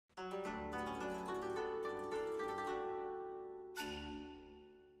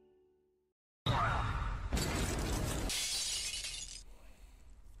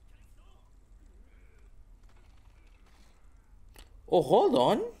Oh, hold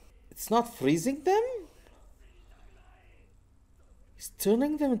on. It's not freezing them? He's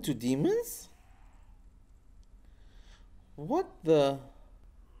turning them into demons? What the?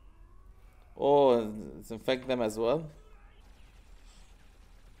 Oh, it's infect them as well?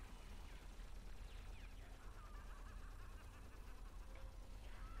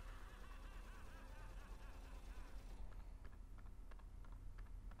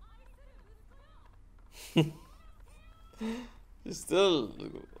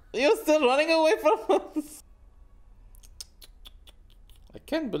 You're still running away from us. I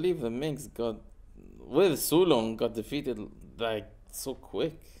can't believe the Minx with Sulong got defeated like so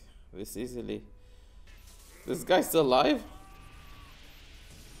quick, this easily. This guy's still alive?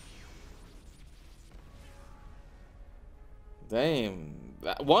 Damn.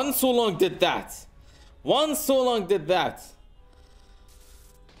 One Sulong did that. One Sulong did that.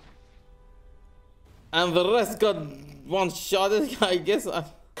 And the rest got one-shotted, I guess.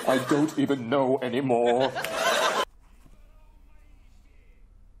 I don't even know anymore.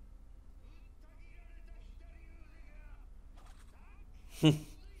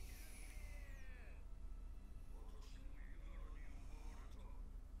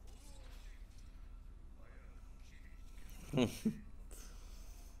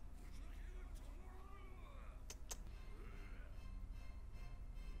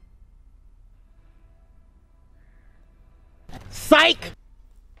 Psych!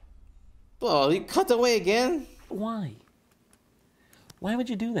 Oh, he cut away again? Why? Why would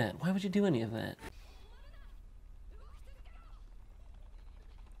you do that? Why would you do any of that?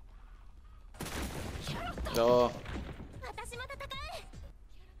 No.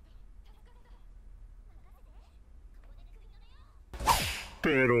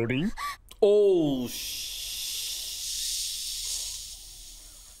 Perorin? Oh,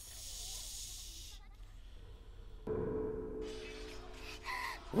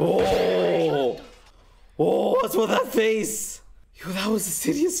 Oh! Oh, what's with that face? Yo, that was a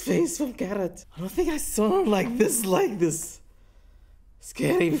serious face from Garrett. I don't think I saw him like this.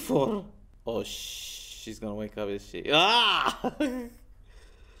 Scary before. Oh, she's gonna wake up, is she? Ah!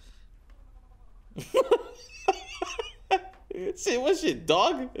 Was she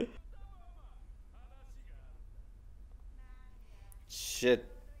dog? Shit.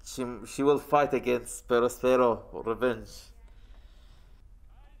 She will fight against Spero revenge.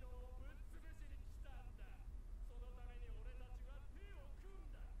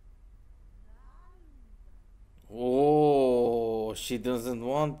 Oh, she doesn't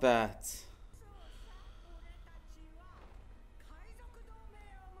want that.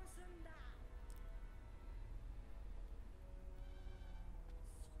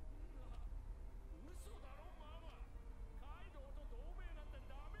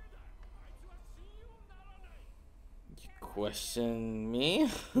 You question me?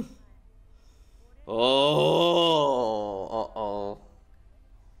 Oh, uh-oh.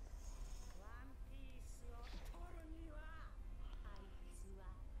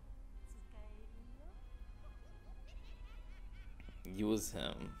 Use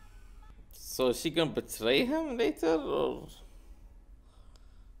him. So is she gonna betray him later, or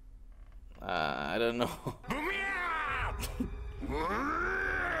I don't know.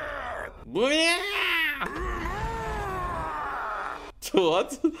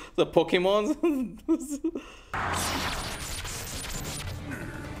 What? The Pokemon?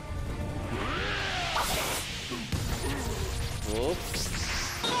 Whoops.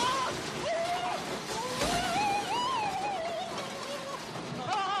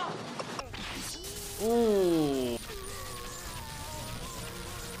 Ooh.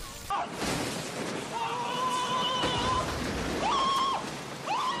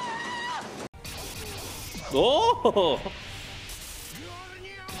 Oh.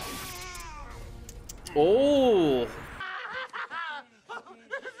 Oh.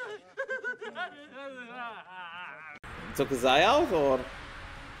 Took his eye out, or?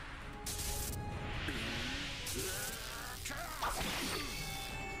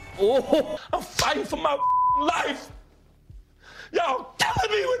 Oh. I'm fighting for my life. Y'all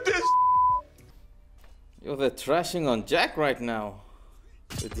killing me with this. Yo, they're trashing on Jack right now.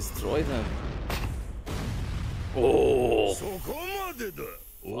 They destroyed him. Oh.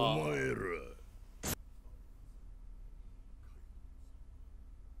 Wow.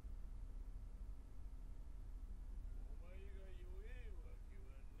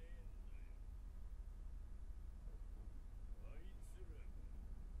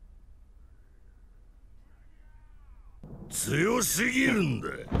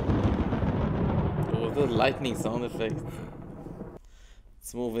 Oh, the lightning sound effect.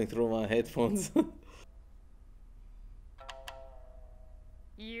 It's moving through my headphones.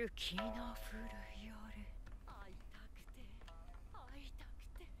 I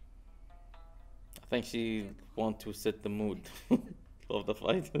think she wants to set the mood of the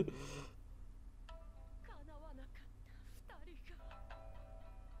fight.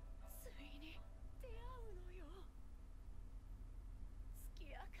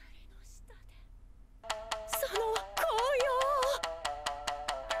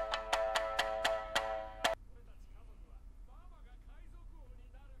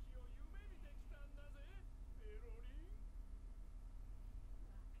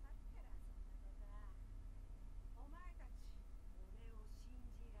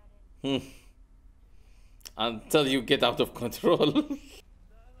 Until you get out of control.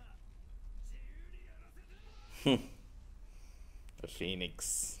 The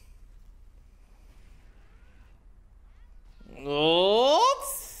Phoenix. Oh,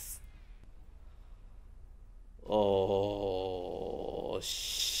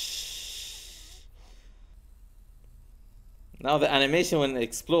 now the animation when it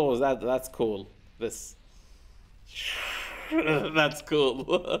explodes, that's cool. This. That's cool.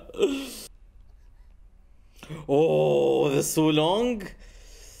 Oh, this so long.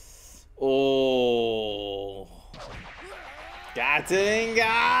 Oh, getting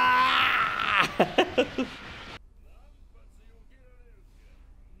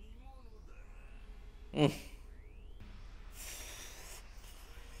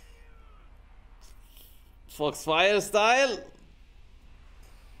Foxfire style.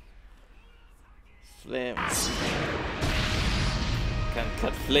 Flame. Can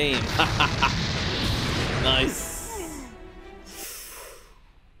cut flame. Nice.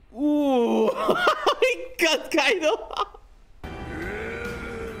 Ooh, he got kind of.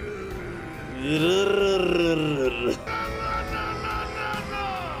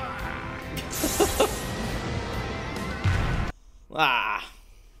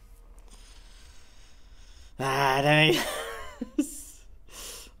 Dang.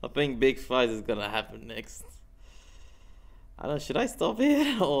 I think big fight is gonna happen next. I don't know, should I stop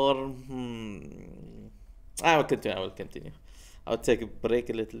here or I will continue. I'll take a break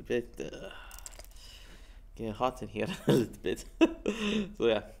a little bit. Get hot in here a little bit. So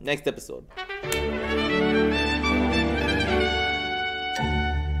yeah, next episode.